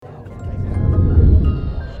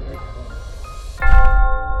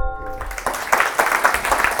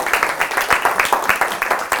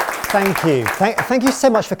Thank you. Thank you so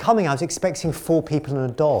much for coming. I was expecting 4 people and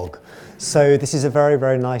a dog, so this is a very,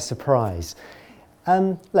 very nice surprise.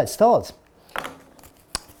 Let's start.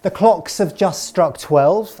 The clocks have just struck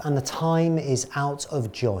 12 and the time is out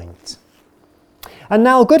of joint. And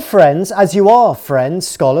now, good friends, as you are friends,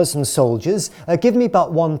 scholars and soldiers, give me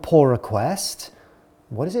but one poor request.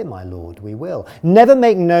 What is it, my lord? We will. Never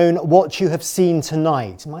make known what you have seen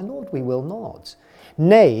tonight. My lord, we will not.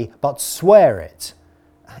 Nay, but swear it.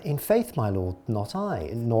 In faith, my lord, not I,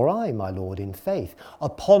 nor I, my lord, in faith.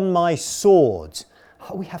 Upon my sword.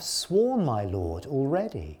 We have sworn, my lord,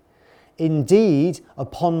 already. Indeed,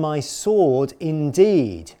 upon my sword,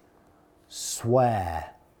 indeed.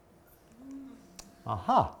 Swear.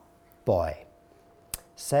 Aha, boy.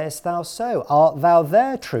 Sayest thou so? Art thou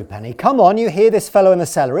there, true penny? Come on, you hear this fellow in the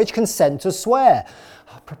cellarage, consent to swear.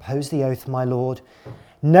 Propose the oath, my lord,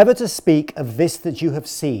 never to speak of this that you have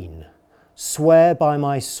seen. Swear by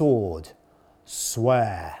my sword,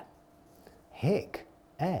 swear. Hic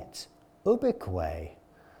et ubique.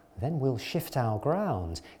 Then we'll shift our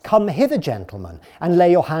ground. Come hither, gentlemen, and lay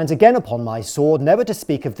your hand again upon my sword, never to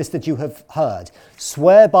speak of this that you have heard.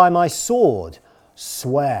 Swear by my sword,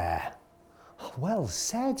 swear. Well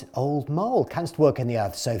said, old mole. Canst work in the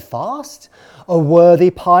earth so fast? A worthy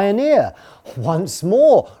pioneer. Once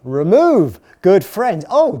more, remove, good friend.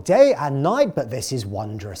 Oh, day and night, but this is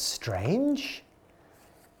wondrous strange.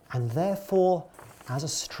 And therefore, as a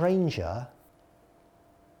stranger,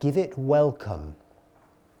 give it welcome.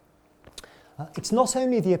 It's not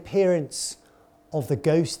only the appearance of the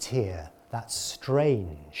ghost here that's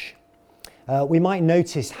strange. We might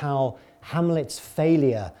notice how Hamlet's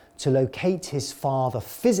failure to locate his father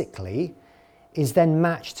physically is then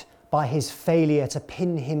matched by his failure to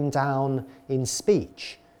pin him down in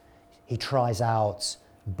speech. He tries out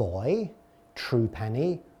boy, true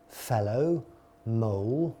penny, fellow,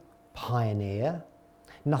 mole, pioneer.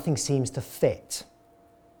 Nothing seems to fit.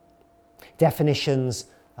 Definitions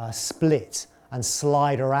split and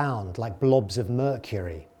slide around like blobs of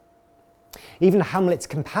mercury. Even Hamlet's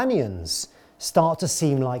companions start to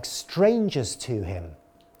seem like strangers to him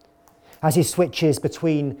as he switches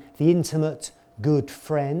between the intimate good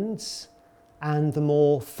friends and the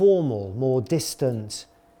more formal, more distant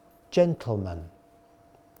gentlemen.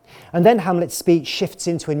 And then Hamlet's speech shifts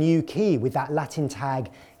into a new key with that Latin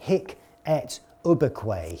tag hic et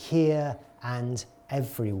ubique, here and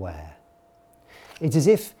everywhere. It's as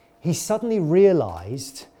if he suddenly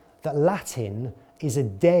realised that Latin is a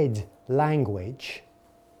dead language,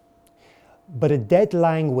 but a dead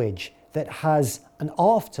language that has an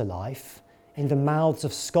afterlife in the mouths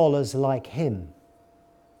of scholars like him.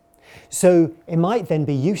 So it might then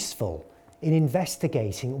be useful in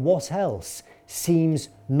investigating what else seems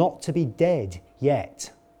not to be dead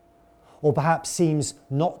yet, or perhaps seems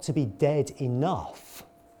not to be dead enough.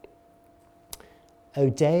 O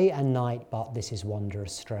day and night, but this is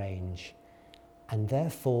wondrous strange, and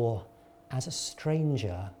therefore, as a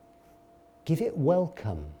stranger, give it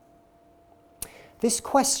welcome. This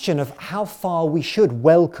question of how far we should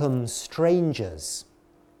welcome strangers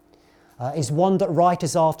is one that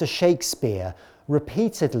writers after Shakespeare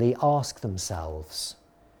repeatedly ask themselves.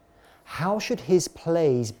 How should his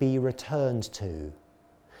plays be returned to?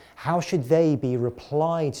 How should they be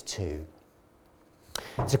replied to?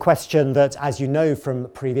 It's a question that, as you know from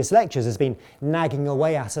previous lectures, has been nagging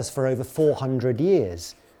away at us for over 400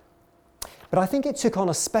 years. But I think it took on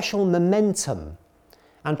a special momentum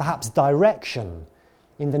and perhaps direction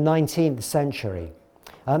in the 19th century.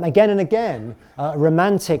 Again and again,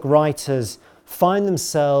 romantic writers find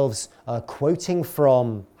themselves quoting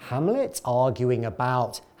from Hamlet, arguing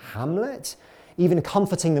about Hamlet, even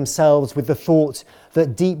comforting themselves with the thought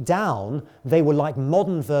that deep down they were like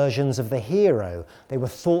modern versions of the hero. They were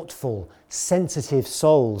thoughtful, sensitive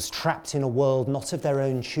souls trapped in a world not of their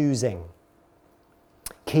own choosing.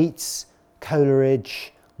 Keats,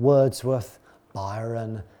 Coleridge, Wordsworth,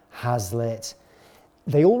 Byron, Hazlitt,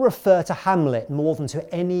 they all refer to Hamlet more than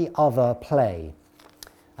to any other play.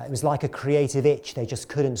 It was like a creative itch they just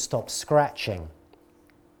couldn't stop scratching.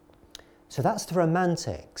 So that's the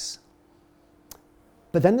Romantics.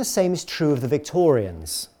 But then the same is true of the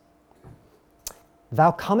Victorians.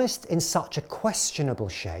 Thou comest in such a questionable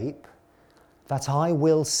shape that I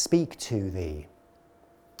will speak to thee.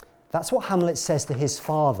 That's what Hamlet says to his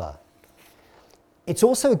father. It's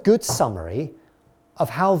also a good summary of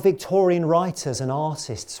how Victorian writers and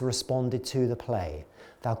artists responded to the play.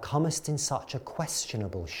 Thou comest in such a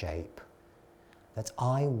questionable shape that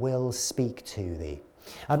I will speak to thee.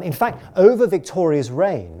 In fact, over Victoria's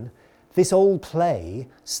reign, this old play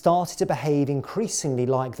started to behave increasingly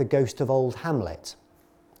like the ghost of old Hamlet.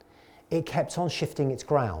 it kept on shifting its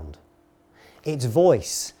ground. Its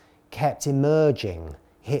voice kept emerging,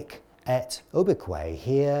 hic et ubique,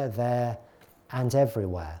 here, there, and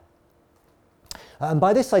everywhere. And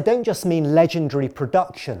by this I don't just mean legendary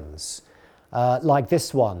productions like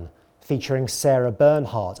this one featuring Sarah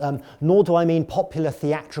Bernhardt, nor do I mean popular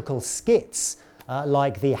theatrical skits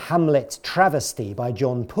like the Hamlet travesty by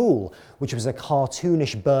John Poole, which was a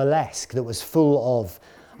cartoonish burlesque that was full of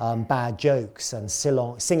bad jokes and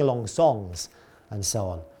sing-along songs and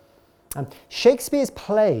so on. Shakespeare's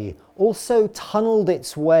play also tunnelled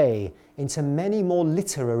its way into many more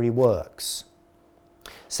literary works.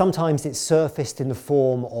 Sometimes it surfaced in the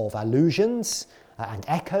form of allusions and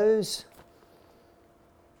echoes,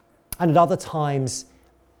 and at other times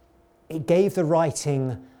it gave the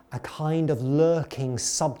writing a kind of lurking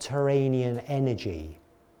subterranean energy.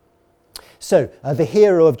 So, the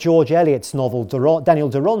hero of George Eliot's novel, Daniel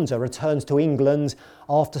Deronda, returns to England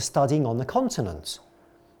after studying on the continent,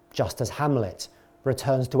 just as Hamlet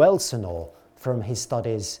returns to Elsinore from his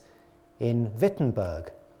studies in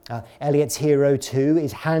Wittenberg. Eliot's hero, too,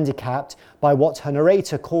 is handicapped by what her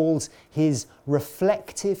narrator calls his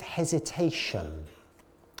reflective hesitation.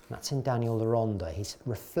 That's in Daniel Deronda, his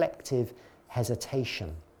reflective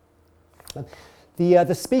hesitation.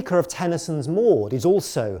 The speaker of Tennyson's Maud is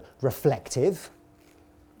also reflective,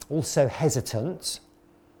 also hesitant,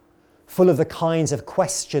 full of the kinds of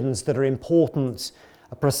questions that are important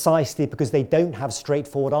precisely because they don't have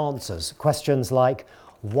straightforward answers. Questions like,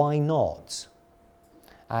 why not?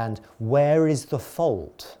 And where is the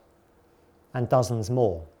fault? And dozens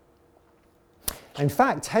more. In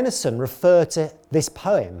fact, Tennyson referred to this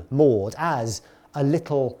poem, Maud, as a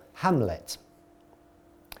little Hamlet.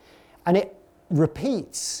 And it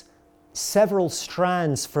repeats several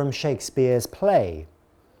strands from Shakespeare's play,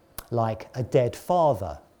 like a dead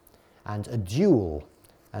father and a duel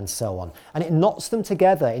and so on. And it knots them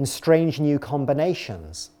together in strange new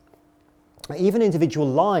combinations. Even individual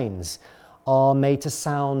lines are made to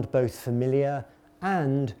sound both familiar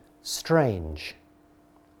and strange.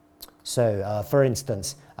 So, for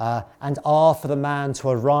instance, and for the man to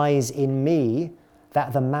arise in me,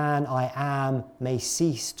 that the man I am may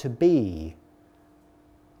cease to be,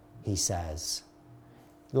 he says,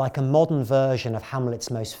 like a modern version of Hamlet's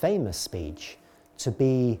most famous speech, to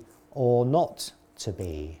be or not to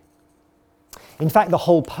be. In fact, the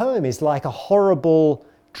whole poem is like a horrible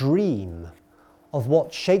dream of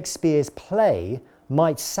what Shakespeare's play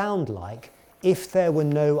might sound like if there were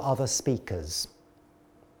no other speakers.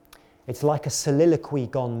 It's like a soliloquy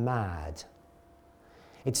gone mad.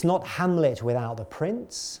 It's not Hamlet without the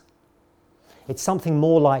prince. It's something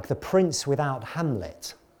more like the prince without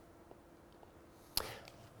Hamlet.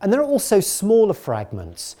 And there are also smaller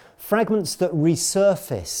fragments that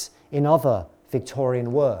resurface in other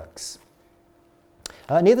Victorian works.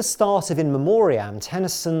 Near the start of In Memoriam,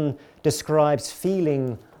 Tennyson describes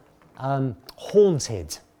feeling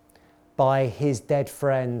haunted by his dead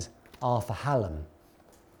friend Arthur Hallam.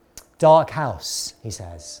 Dark house, he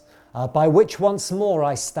says, by which once more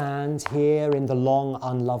I stand here in the long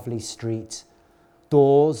unlovely street.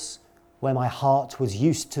 Doors where my heart was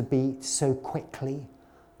used to beat so quickly,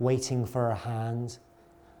 waiting for a hand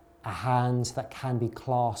that can be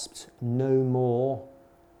clasped no more.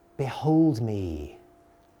 Behold me,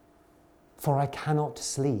 for I cannot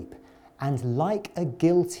sleep, and like a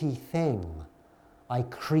guilty thing, I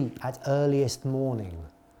creep at earliest morning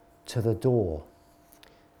to the door.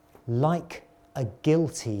 Like a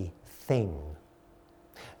guilty thing.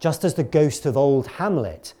 Just as the ghost of old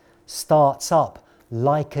Hamlet starts up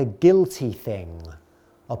like a guilty thing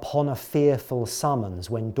upon a fearful summons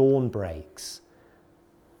when dawn breaks.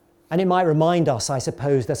 And it might remind us, I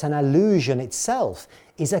suppose, that an allusion itself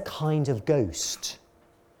is a kind of ghost.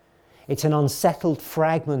 It's an unsettled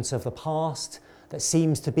fragment of the past that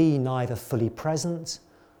seems to be neither fully present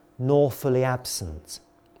nor fully absent.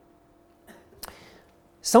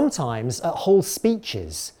 Sometimes whole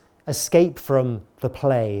speeches escape from the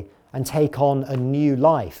play and take on a new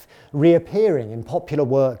life, reappearing in popular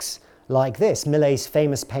works like this, Millet's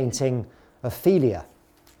famous painting Ophelia.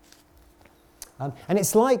 And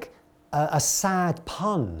it's like a sad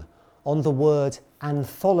pun on the word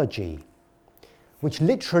anthology, which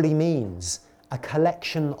literally means a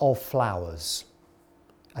collection of flowers.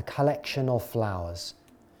 A collection of flowers.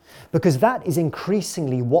 Because that is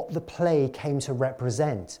increasingly what the play came to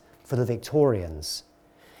represent for the Victorians.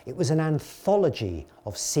 It was an anthology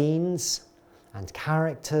of scenes and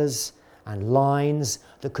characters and lines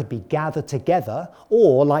that could be gathered together,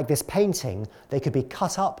 or, like this painting, they could be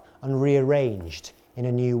cut up and rearranged in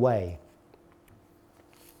a new way.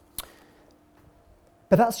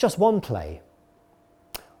 But that's just one play.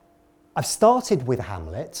 I've started with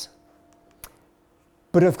Hamlet,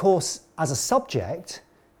 but of course, as a subject,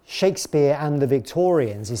 Shakespeare and the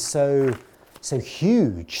Victorians is so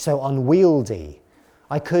huge, so unwieldy.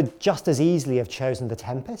 I could just as easily have chosen The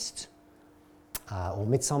Tempest, or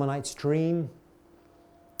Midsummer Night's Dream,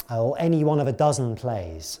 or any one of a dozen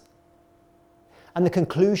plays. And the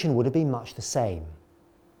conclusion would have been much the same.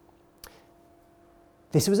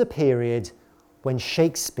 This was a period when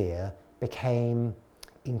Shakespeare became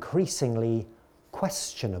increasingly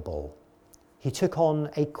questionable. He took on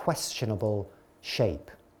a questionable shape.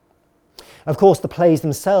 Of course, the plays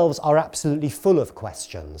themselves are absolutely full of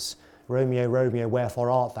questions. Romeo, Romeo, wherefore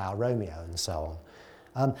art thou, Romeo, and so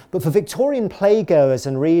on. But for Victorian playgoers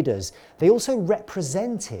and readers, they also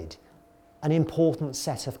represented an important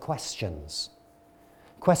set of questions.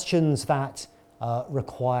 Questions that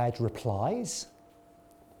required replies,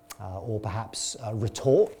 or perhaps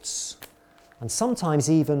retorts, and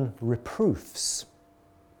sometimes even reproofs.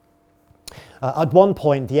 At one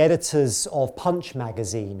point, the editors of Punch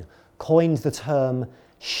magazine coined the term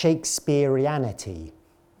Shakespeareanity,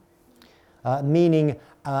 meaning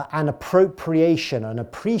an appropriation, an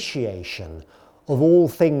appreciation of all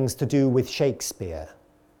things to do with Shakespeare.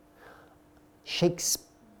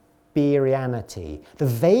 Shakespeareanity. The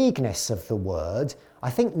vagueness of the word,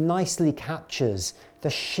 I think, nicely captures the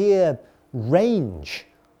sheer range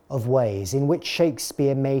of ways in which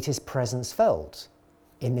Shakespeare made his presence felt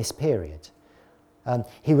in this period.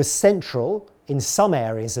 He was central in some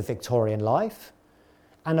areas of Victorian life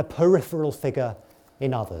and a peripheral figure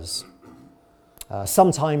in others.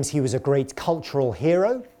 Sometimes he was a great cultural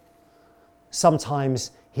hero.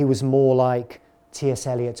 Sometimes he was more like T.S.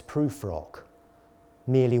 Eliot's Prufrock,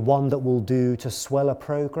 merely one that will do to swell a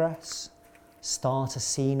progress, start a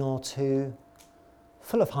scene or two,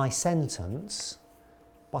 full of high sentence,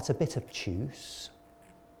 but a bit obtuse.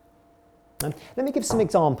 Let me give some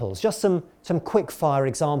examples, just some quick-fire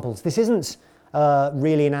examples. This isn't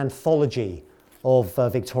really an anthology of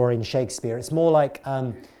Victorian Shakespeare. It's more like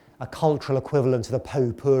a cultural equivalent to the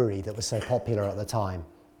potpourri that was so popular at the time.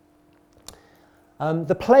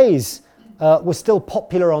 The plays were still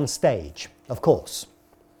popular on stage, of course.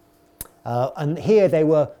 And here they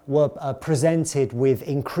were presented with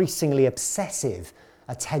increasingly obsessive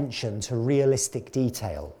attention to realistic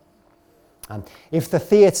detail. If the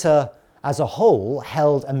theatre as a whole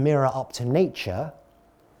held a mirror up to nature,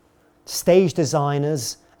 stage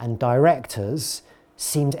designers and directors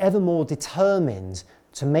seemed ever more determined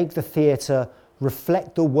to make the theatre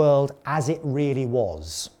reflect the world as it really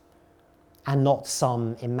was, and not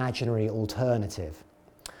some imaginary alternative.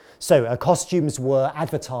 So costumes were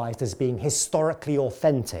advertised as being historically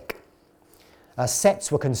authentic.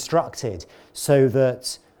 Sets were constructed so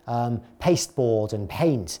that pasteboard and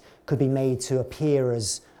paint could be made to appear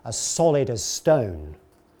as solid as stone.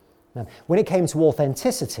 Now, when it came to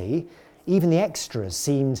authenticity, even the extras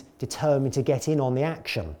seemed determined to get in on the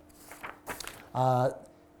action.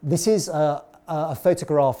 This is a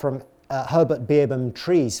photograph from Herbert Beerbohm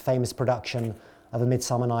Tree's famous production of A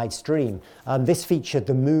Midsummer Night's Dream. This featured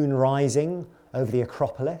the moon rising over the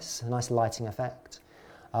Acropolis, a nice lighting effect.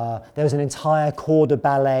 There was an entire corps de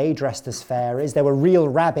ballet dressed as fairies. There were real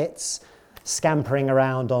rabbits scampering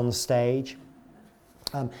around on stage.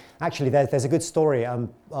 Actually, there's a good story.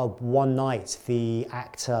 One night, the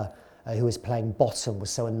actor who was playing Bottom was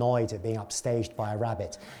so annoyed at being upstaged by a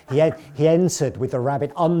rabbit. He entered with the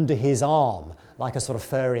rabbit under his arm, like a sort of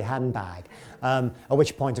furry handbag, at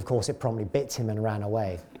which point, of course, it promptly bit him and ran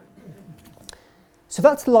away. So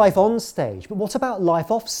that's life on stage, but what about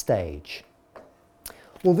life off stage?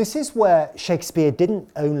 Well, this is where Shakespeare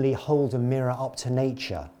didn't only hold a mirror up to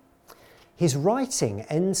nature. His writing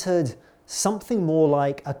entered something more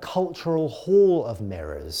like a cultural hall of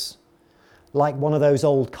mirrors, like one of those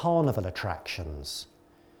old carnival attractions.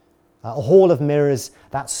 A hall of mirrors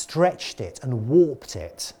that stretched it and warped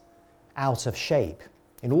it out of shape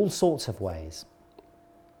in all sorts of ways.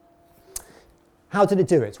 How did it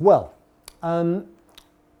do it? Well,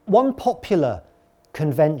 one popular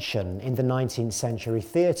convention in the 19th century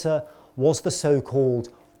theatre was the so-called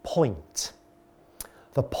point.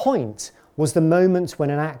 The point was the moment when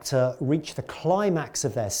an actor reached the climax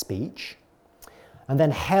of their speech and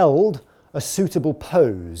then held a suitable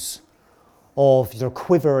pose of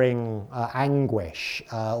quivering anguish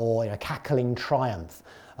or cackling triumph,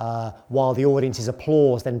 while the audience's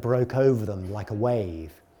applause then broke over them like a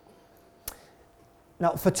wave.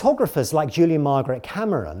 Now, photographers like Julia Margaret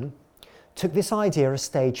Cameron took this idea a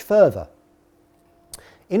stage further.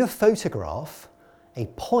 In a photograph, a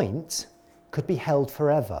point could be held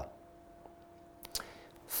forever.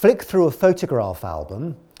 flick through a photograph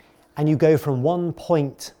album and you go from one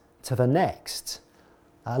point to the next,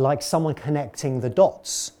 like someone connecting the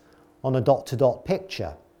dots on a dot-to-dot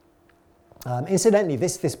picture. Incidentally,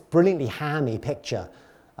 this brilliantly hammy picture,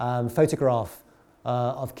 photograph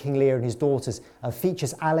of King Lear and his daughters,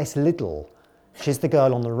 features Alice Liddell. She's the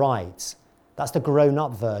girl on the right. That's the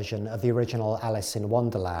grown-up version of the original Alice in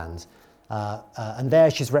Wonderland. And there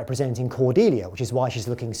she's representing Cordelia, which is why she's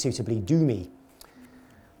looking suitably doomy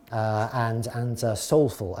and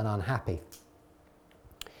soulful and unhappy.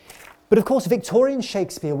 But of course, Victorian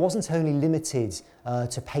Shakespeare wasn't only limited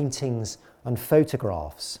to paintings and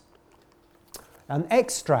photographs.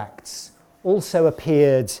 Extracts also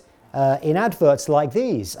appeared in adverts like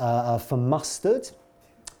these for mustard.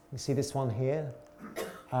 You see this one here.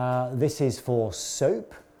 This is for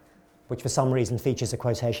soap, which for some reason features a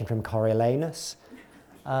quotation from Coriolanus.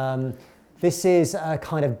 This is a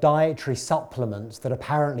kind of dietary supplement that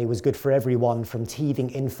apparently was good for everyone from teething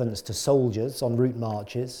infants to soldiers on route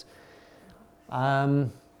marches.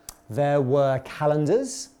 There were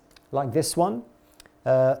calendars, like this one,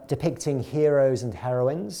 depicting heroes and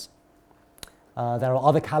heroines. There are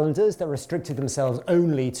other calendars that restricted themselves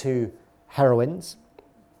only to heroines.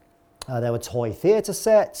 There were toy theatre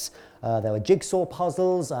sets, there were jigsaw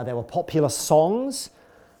puzzles, there were popular songs,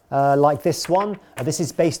 like this one. This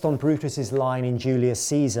is based on Brutus's line in Julius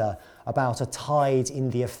Caesar about a tide in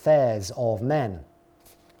the affairs of men.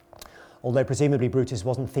 Although presumably Brutus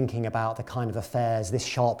wasn't thinking about the kind of affairs this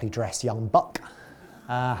sharply dressed young buck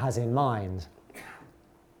has in mind.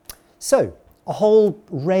 So, a whole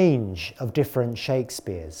range of different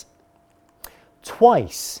Shakespeares.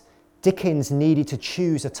 Twice, Dickens needed to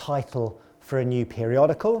choose a title for a new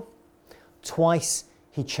periodical. Twice,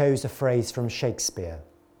 he chose a phrase from Shakespeare.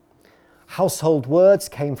 Household words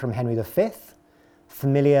came from Henry V,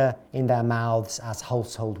 familiar in their mouths as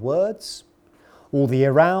household words. All the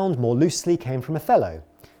Year Round, more loosely, came from Othello,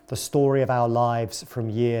 the story of our lives from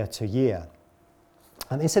year to year.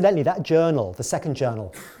 And incidentally, that journal, the second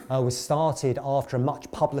journal, was started after a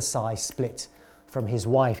much publicised split from his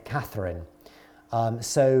wife, Catherine.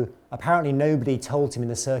 So apparently nobody told him in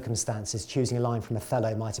the circumstances choosing a line from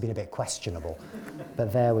Othello might have been a bit questionable.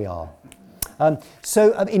 But there we are.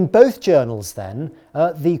 So in both journals then,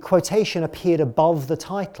 the quotation appeared above the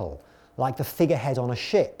title, like the figurehead on a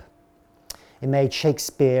ship. It made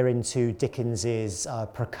Shakespeare into Dickens's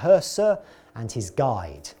precursor and his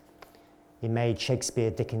guide. It made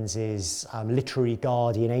Shakespeare Dickens's literary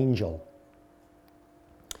guardian angel.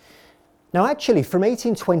 Now actually, from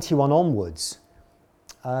 1821 onwards,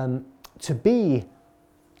 to be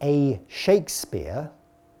a Shakespeare,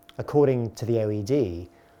 according to the OED,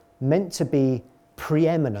 meant to be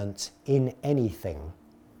preeminent in anything.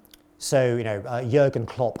 So, you know, Jurgen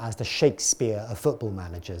Klopp as the Shakespeare of football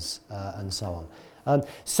managers and so on.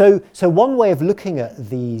 So one way of looking at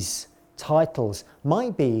these titles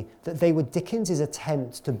might be that they were Dickens's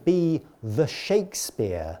attempt to be the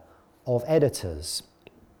Shakespeare of editors.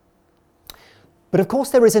 But of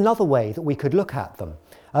course there is another way that we could look at them.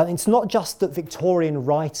 It's not just that Victorian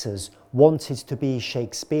writers wanted to be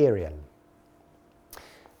Shakespearean.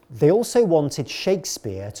 They also wanted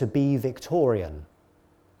Shakespeare to be Victorian.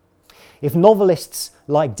 If novelists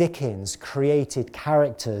like Dickens created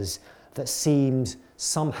characters that seemed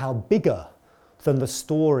somehow bigger than the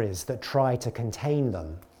stories that try to contain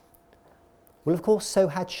them, well, of course, so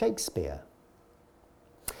had Shakespeare.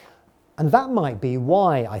 And that might be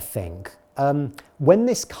why, I think, when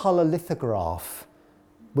this colour lithograph,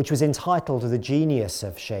 which was entitled The Genius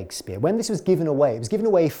of Shakespeare, when this was given away, it was given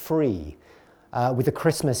away free with the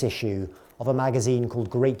Christmas issue of a magazine called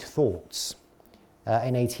Great Thoughts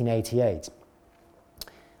in 1888.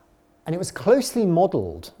 And it was closely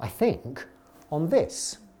modelled, I think, on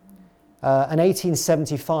this, an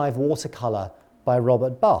 1875 watercolour by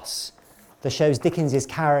Robert Buss that shows Dickens's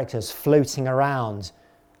characters floating around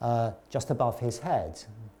just above his head.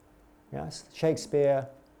 Yes, Shakespeare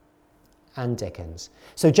and Dickens.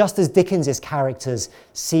 So just as Dickens's characters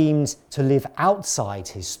seemed to live outside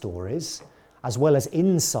his stories, as well as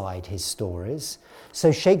inside his stories,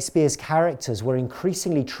 so Shakespeare's characters were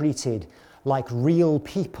increasingly treated like real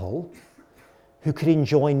people who could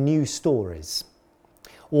enjoy new stories,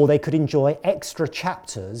 or they could enjoy extra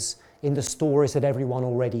chapters in the stories that everyone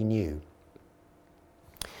already knew.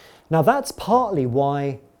 Now that's partly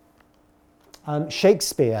why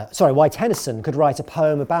why Tennyson could write a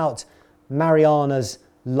poem about Mariana's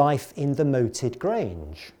life in the moated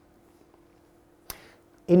grange.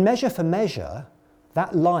 In Measure for Measure,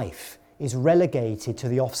 that life is relegated to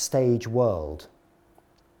the offstage world.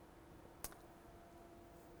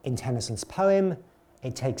 In Tennyson's poem,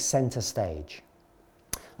 It takes centre stage.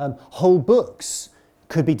 Whole books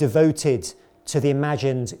could be devoted to the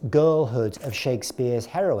imagined girlhood of Shakespeare's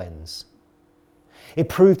heroines. It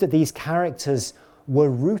proved that these characters were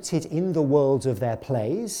rooted in the worlds of their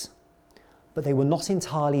plays, but they were not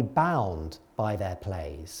entirely bound by their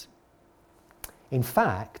plays. In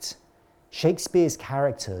fact, Shakespeare's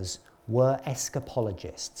characters were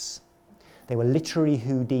escapologists. They were literary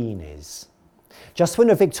Houdinis. Just when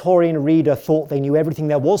a Victorian reader thought they knew everything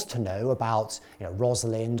there was to know about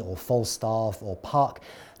Rosalind or Falstaff or Puck,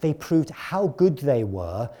 they proved how good they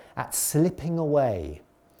were at slipping away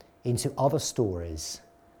into other stories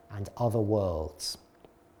and other worlds.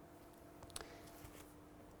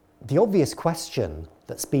 The obvious question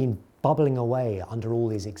that's been bubbling away under all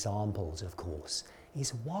these examples, of course,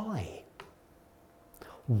 is why?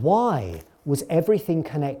 Why was everything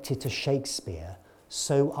connected to Shakespeare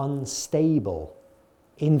so unstable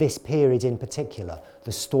in this period in particular?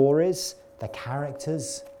 The stories, the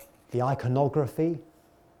characters, the iconography,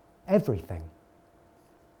 everything.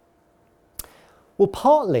 Well,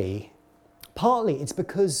 partly it's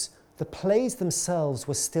because the plays themselves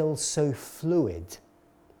were still so fluid,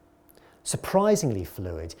 surprisingly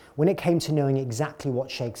fluid, when it came to knowing exactly what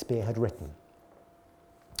Shakespeare had written.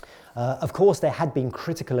 Of course, there had been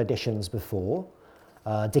critical editions before.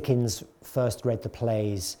 Dickens first read the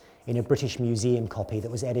plays in a British Museum copy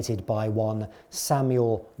that was edited by one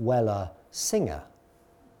Samuel Weller Singer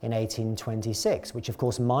in 1826, which of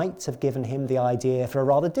course might have given him the idea for a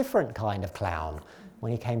rather different kind of clown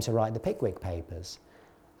when he came to write the Pickwick Papers,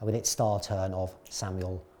 with its star turn of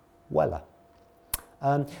Samuel Weller.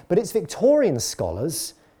 But it's Victorian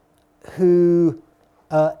scholars who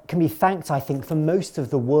can be thanked, I think, for most of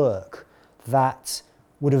the work that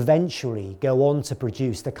would eventually go on to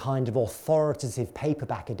produce the kind of authoritative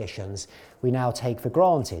paperback editions we now take for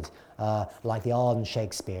granted, like the Arden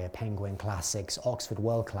Shakespeare, Penguin Classics, Oxford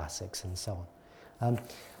World Classics, and so on.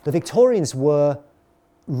 The Victorians were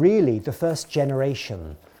really the first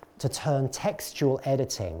generation to turn textual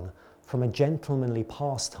editing from a gentlemanly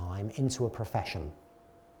pastime into a profession.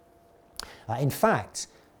 In fact,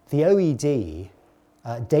 the OED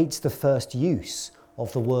dates the first use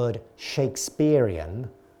of the word Shakespearean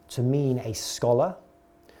to mean a scholar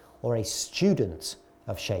or a student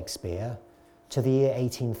of Shakespeare to the year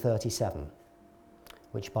 1837,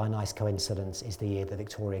 which by nice coincidence is the year that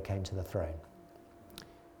Victoria came to the throne.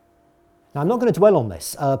 Now, I'm not going to dwell on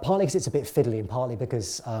this, partly because it's a bit fiddly and partly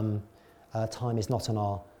because time is not on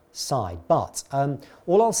our side. But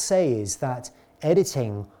all I'll say is that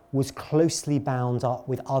editing was closely bound up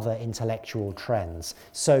with other intellectual trends.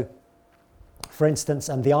 So, for instance,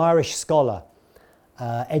 the Irish scholar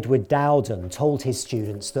Edward Dowden told his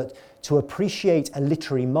students that to appreciate a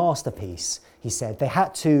literary masterpiece, he said, they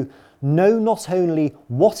had to know not only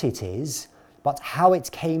what it is, but how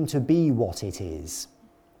it came to be what it is.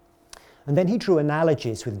 And then he drew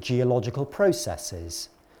analogies with geological processes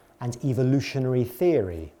and evolutionary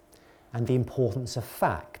theory and the importance of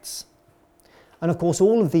facts. And of course,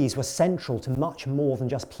 all of these were central to much more than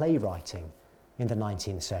just playwriting in the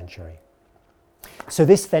 19th century. So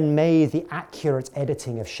this then made the accurate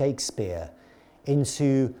editing of Shakespeare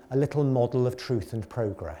into a little model of truth and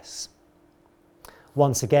progress.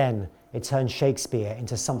 Once again, it turned Shakespeare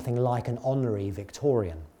into something like an honorary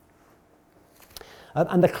Victorian.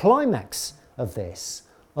 And the climax of this,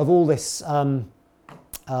 of all this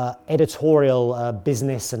editorial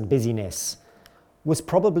business and busyness, was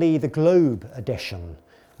probably the Globe edition,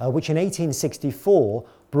 which in 1864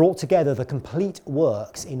 brought together the complete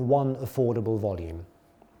works in one affordable volume.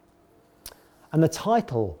 And the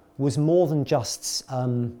title was more than just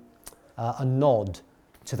a nod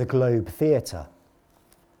to the Globe Theatre.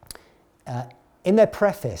 In their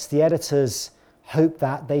preface, the editors hoped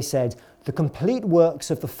that, they said, the complete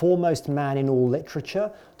works of the foremost man in all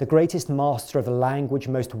literature, the greatest master of the language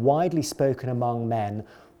most widely spoken among men,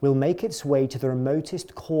 will make its way to the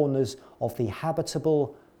remotest corners of the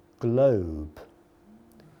habitable globe.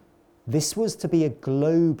 This was to be a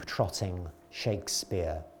globe-trotting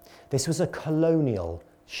Shakespeare. This was a colonial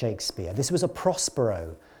Shakespeare. This was a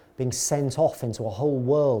Prospero being sent off into a whole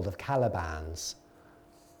world of Calibans.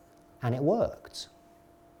 And it worked.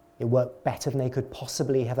 It worked better than they could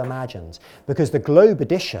possibly have imagined, because the Globe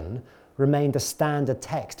edition remained the standard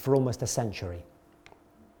text for almost a century.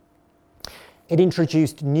 It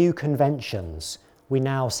introduced new conventions we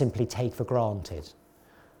now simply take for granted,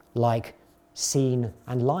 like scene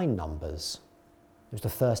and line numbers. It was the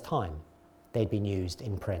first time they'd been used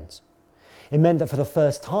in print. It meant that for the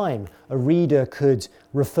first time, a reader could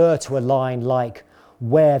refer to a line like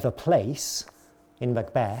 "where the place" in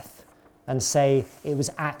Macbeth and say it was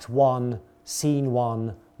Act 1, Scene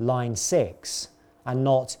 1, line 6, and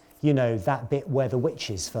not, you know, that bit where the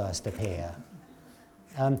witches first appear.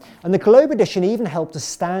 And the Globe edition even helped to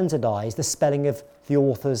standardise the spelling of the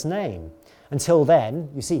author's name. Until then,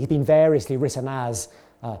 you see, he'd been variously written as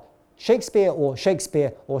Shakespeare or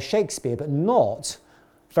Shakespeare or Shakespeare, but not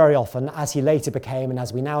very often, as he later became, and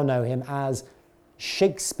as we now know him, as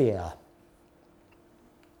Shakespeare.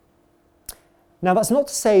 Now, that's not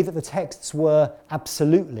to say that the texts were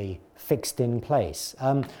absolutely fixed in place.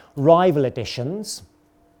 Rival editions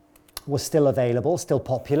were still available, still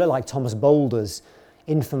popular, like Thomas Boulder's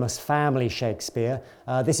infamous Family Shakespeare.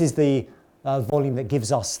 This is the volume that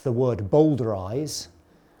gives us the word Boulderise,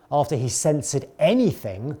 after he censored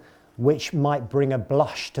anything which might bring a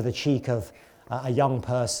blush to the cheek of a young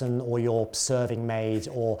person or your serving maid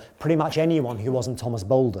or pretty much anyone who wasn't Thomas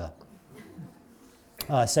Boulder.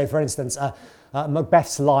 So, for instance,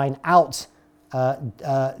 Macbeth's line, "out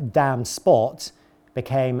damned spot,"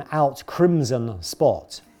 became "out crimson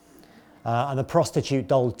spot." And the prostitute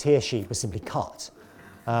doll tear sheet was simply cut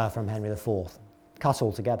from Henry IV, cut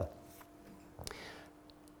altogether.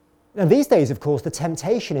 And these days, of course, the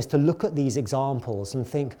temptation is to look at these examples and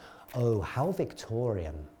think, oh, how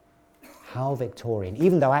Victorian, how Victorian,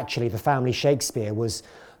 even though actually the Family Shakespeare was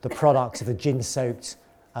the product of the gin-soaked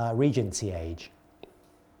Regency age.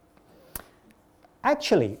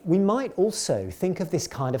 Actually, we might also think of this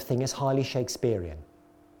kind of thing as highly Shakespearean.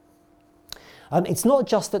 It's not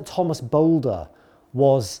just that Thomas Boulder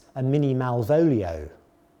was a mini Malvolio,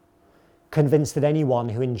 convinced that anyone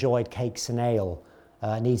who enjoyed cakes and ale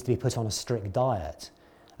needs to be put on a strict diet.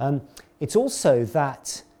 It's also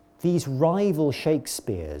that these rival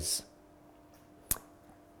Shakespeares,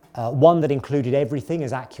 one that included everything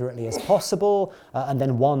as accurately as possible, and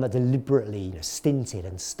then one that deliberately stinted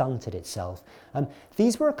and stunted itself,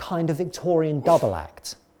 these were a kind of Victorian double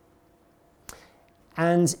act.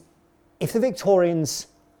 And if the Victorians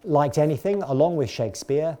liked anything along with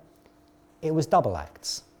Shakespeare, it was double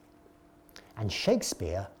acts. And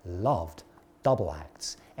Shakespeare loved double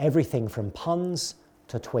acts. Everything from puns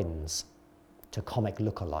to twins to comic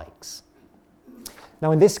lookalikes.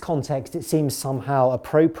 Now, in this context, it seems somehow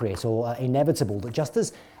appropriate or inevitable that just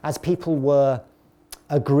as people were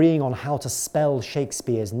agreeing on how to spell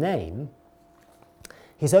Shakespeare's name,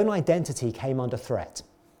 his own identity came under threat.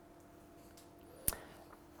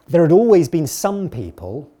 There had always been some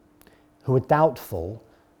people who were doubtful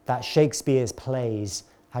that Shakespeare's plays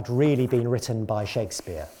had really been written by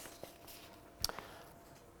Shakespeare.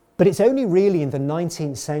 But it's only really in the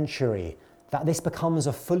 19th century that this becomes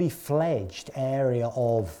a fully fledged area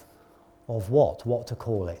of what to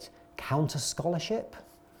call it? Counter-scholarship?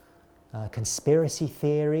 Conspiracy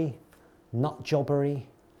theory? Nut-jobbery?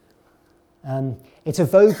 It's a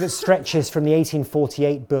vogue that stretches from the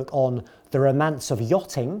 1848 book on the romance of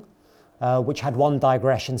yachting, which had one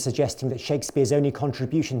digression suggesting that Shakespeare's only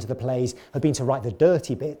contribution to the plays had been to write the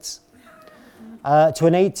dirty bits, to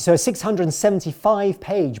a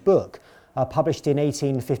 675-page book published in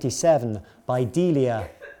 1857 by Delia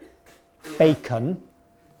Bacon,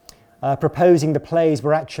 proposing the plays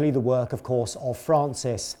were actually the work, of course, of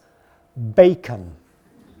Francis Bacon.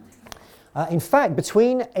 In fact,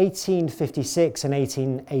 between 1856 and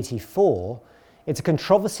 1884, it's a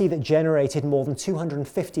controversy that generated more than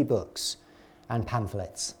 250 books and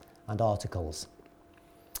pamphlets and articles.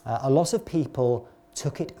 A lot of people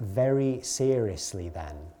took it very seriously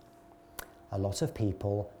then. A lot of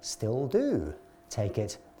people still do take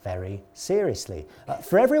it very seriously.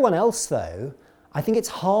 For everyone else, though, I think it's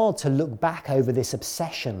hard to look back over this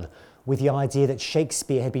obsession with the idea that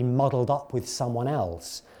Shakespeare had been muddled up with someone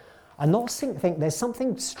else and not think there's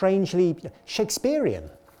something strangely Shakespearean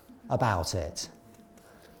about it.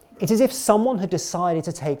 It's as if someone had decided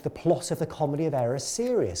to take the plot of the Comedy of Errors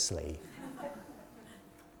seriously.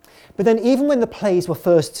 But then even when the plays were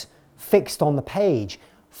first fixed on the page,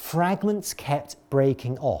 fragments kept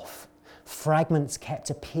breaking off. Fragments kept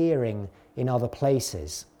appearing in other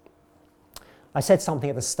places. I said something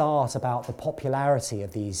at the start about the popularity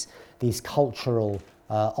of these cultural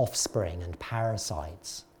offspring and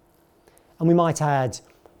parasites. And we might add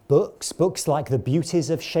books like The Beauties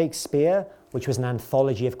of Shakespeare, which was an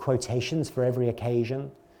anthology of quotations for every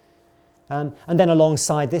occasion. And then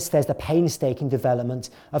alongside this, there's the painstaking development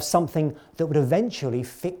of something that would eventually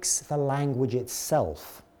fix the language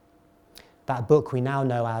itself. That book we now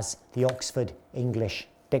know as the Oxford English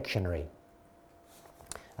Dictionary.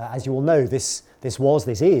 As you all know, this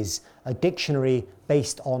is a dictionary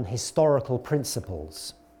based on historical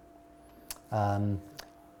principles,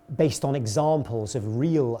 based on examples of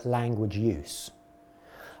real language use.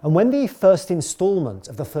 And when the first instalment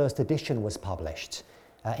of the first edition was published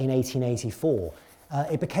in 1884,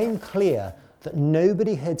 it became clear that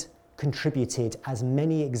nobody had contributed as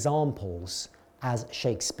many examples as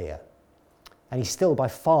Shakespeare. And he's still by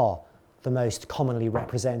far the most commonly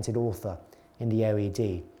represented author in the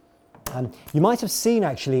OED. You might have seen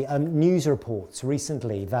actually news reports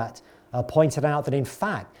recently that pointed out that in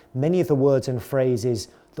fact many of the words and phrases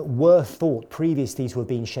that were thought previously to have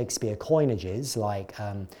been Shakespeare coinages, like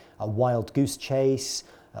a wild goose chase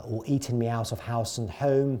or eaten me out of house and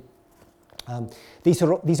home, these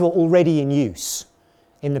were already in use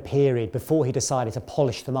in the period before he decided to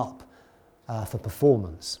polish them up for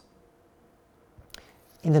performance.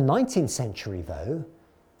 In the 19th century, though,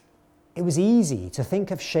 it was easy to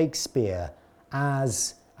think of Shakespeare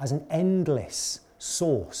as an endless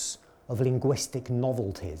source of linguistic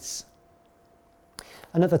novelties.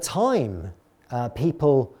 And at the time,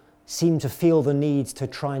 people seemed to feel the need to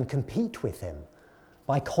try and compete with him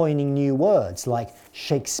by coining new words like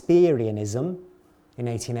Shakespeareanism in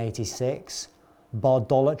 1886,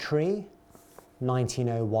 bardolatry,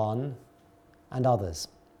 1901, and others.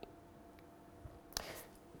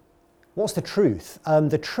 What's the truth?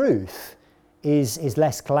 The truth is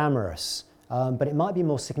less glamorous, but it might be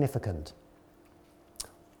more significant.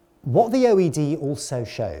 What the OED also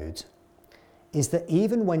showed is that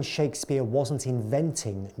even when Shakespeare wasn't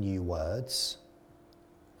inventing new words,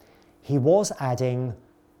 he was adding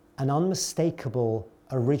an unmistakable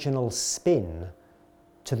original spin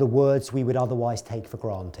to the words we would otherwise take for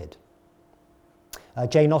granted.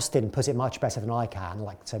 Jane Austen put it much better than I can,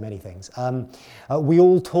 like so many things. We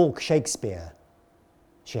all talk Shakespeare,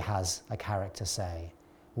 she has a character say.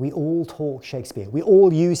 We all talk Shakespeare. We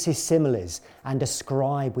all use his similes and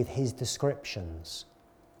describe with his descriptions.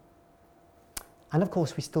 And of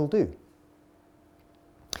course we still do.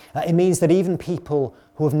 It means that even people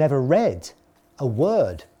who have never read a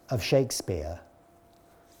word of Shakespeare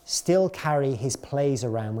still carry his plays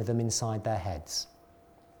around with them inside their heads.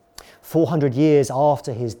 400 years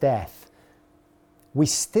after his death, we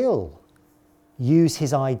still use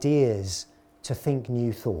his ideas to think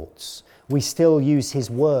new thoughts. We still use his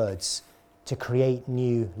words to create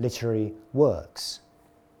new literary works.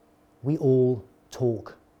 We all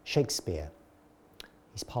talk Shakespeare.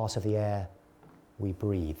 He's part of the air we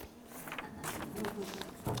breathe.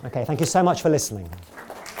 Okay, thank you so much for listening.